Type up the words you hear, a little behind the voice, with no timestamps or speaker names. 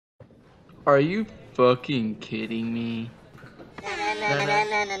Are you fucking kidding me?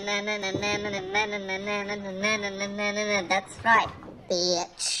 That's right,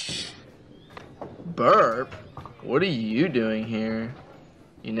 bitch. Burp? What are you doing here?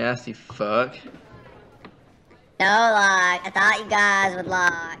 You nasty fuck. No, like, I thought you guys would,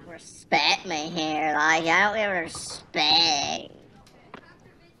 like, respect me here. Like, I don't give respect.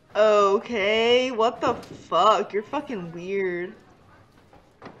 Okay, what the fuck? You're fucking weird.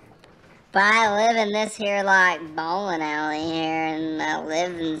 But I live in this here, like, bowling alley here, and I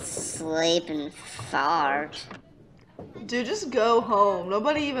live and sleep and fart. Dude, just go home.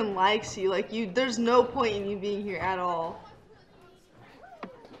 Nobody even likes you. Like, there's no point in you being here at all.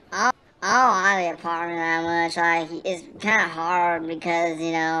 I don't like the apartment that much. Like, it's kind of hard because,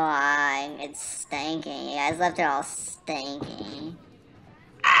 you know, it's stinking. You guys left it all stinky.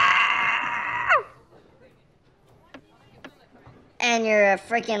 And you're a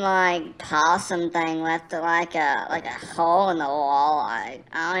freaking, like, possum thing left like a hole in the wall. Like,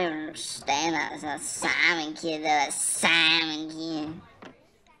 I don't even understand that. It's a Simon kid, though. That Simon kid.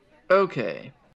 Okay,